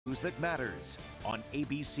News that matters on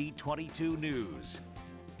ABC 22 News.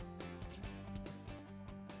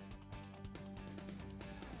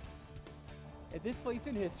 At this place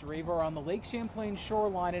in history, we're on the Lake Champlain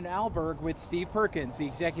shoreline in Alberg with Steve Perkins, the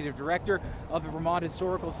executive director of the Vermont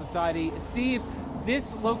Historical Society. Steve,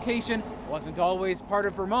 this location wasn't always part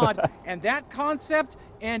of Vermont, and that concept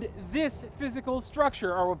and this physical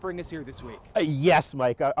structure are what bring us here this week. Yes,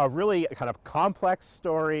 Mike, a really kind of complex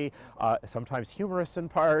story, sometimes humorous in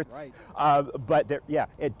parts, Right. but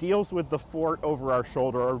it deals with the fort over our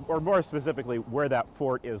shoulder, or more specifically, where that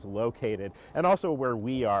fort is located, and also where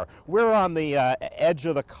we are. We're on the edge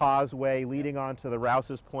of the causeway leading onto the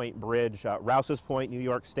Rouse's Point Bridge, Rouse's Point, New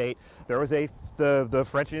York State. There was the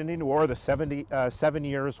French and Indian War, the 7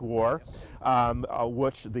 Years' War,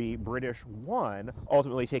 which the British won,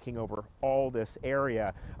 ultimately taking over all this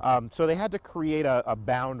area. So they had to create a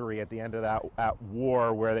boundary at the end of that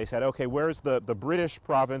war where they said, okay, where's the British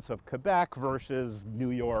province of Quebec versus New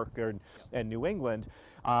York and New England?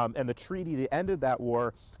 And the treaty that ended that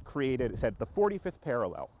war said the 45th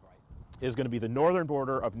parallel is going to be the northern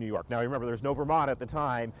border of New York. Now remember, there's no Vermont at the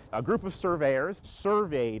time. A group of surveyors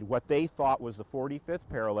surveyed what they thought was the 45th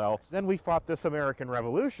parallel. Then we fought this American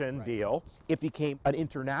Revolution deal. It became an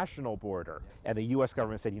international border. And the U.S.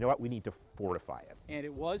 government said, you know what, we need to fortify it. And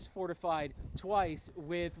it was fortified twice,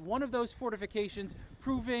 with one of those fortifications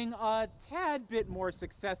proving a tad bit more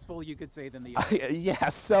successful, you could say, than the other.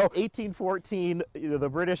 Yes, so 1814, the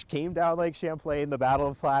British came down Lake Champlain, the Battle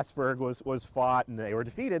of Plattsburgh was fought, and they were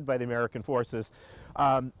defeated by the American forces.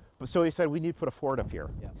 So he said, we need to put a fort up here.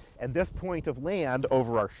 Yeah. And this point of land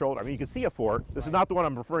over our shoulder, I mean, you can see a fort. This is not the one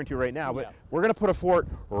I'm referring to right now, but we're going to put a fort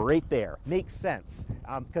right there. Makes sense,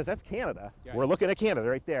 because that's Canada. Yeah. We're looking at Canada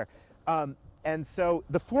right there. And so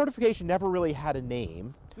the fortification never really had a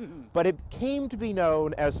name, but it came to be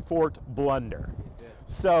known as Fort Blunder.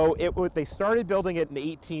 So they started building it in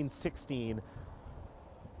 1816,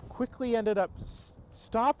 quickly ended up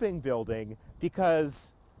stopping building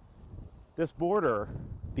because this border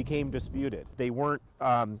became disputed. They weren't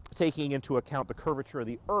taking into account the curvature of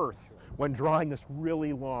the earth when drawing this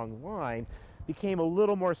really long line. Became a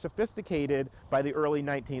little more sophisticated by the early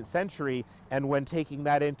 19th century, and when taking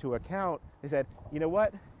that into account, they said, you know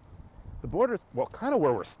what, the border's, well, kind of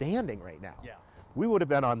where we're standing right now. Yeah. We would have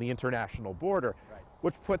been on the international border,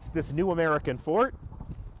 which puts this new American fort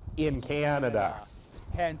in Canada.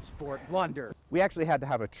 Hence Fort Blunder. We actually had to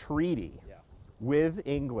have a treaty with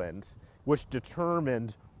England which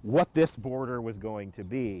determined what this border was going to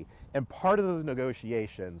be. And part of those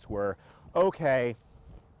negotiations were, okay,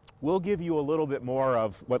 we'll give you a little bit more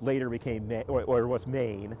of what later became or was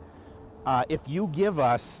Maine, if you give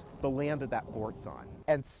us the land that fort's on.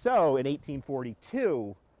 And so in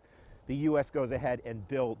 1842, the U.S. goes ahead and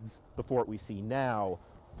builds the fort we see now,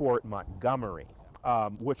 Fort Montgomery,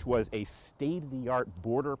 which was a state-of-the-art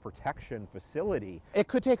border protection facility. It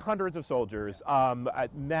could take hundreds of soldiers,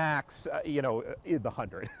 at max, the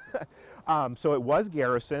 100. So it was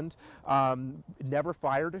garrisoned, never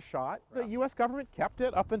fired a shot. The U.S. government kept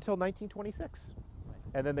it up until 1926.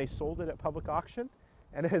 And then they sold it at public auction,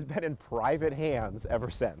 and it has been in private hands ever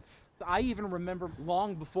since. I even remember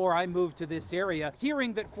long before I moved to this area,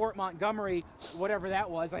 hearing that Fort Montgomery, whatever that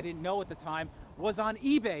was, I didn't know at the time, was on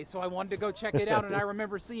eBay, so I wanted to go check it out, and I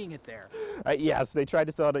remember seeing it there. Yes, they tried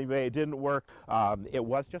to sell it on eBay. It didn't work. It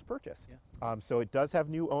was just purchased. Yeah. So it does have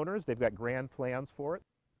new owners. They've got grand plans for it.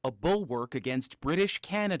 A bulwark against British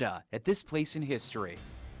Canada at this place in history.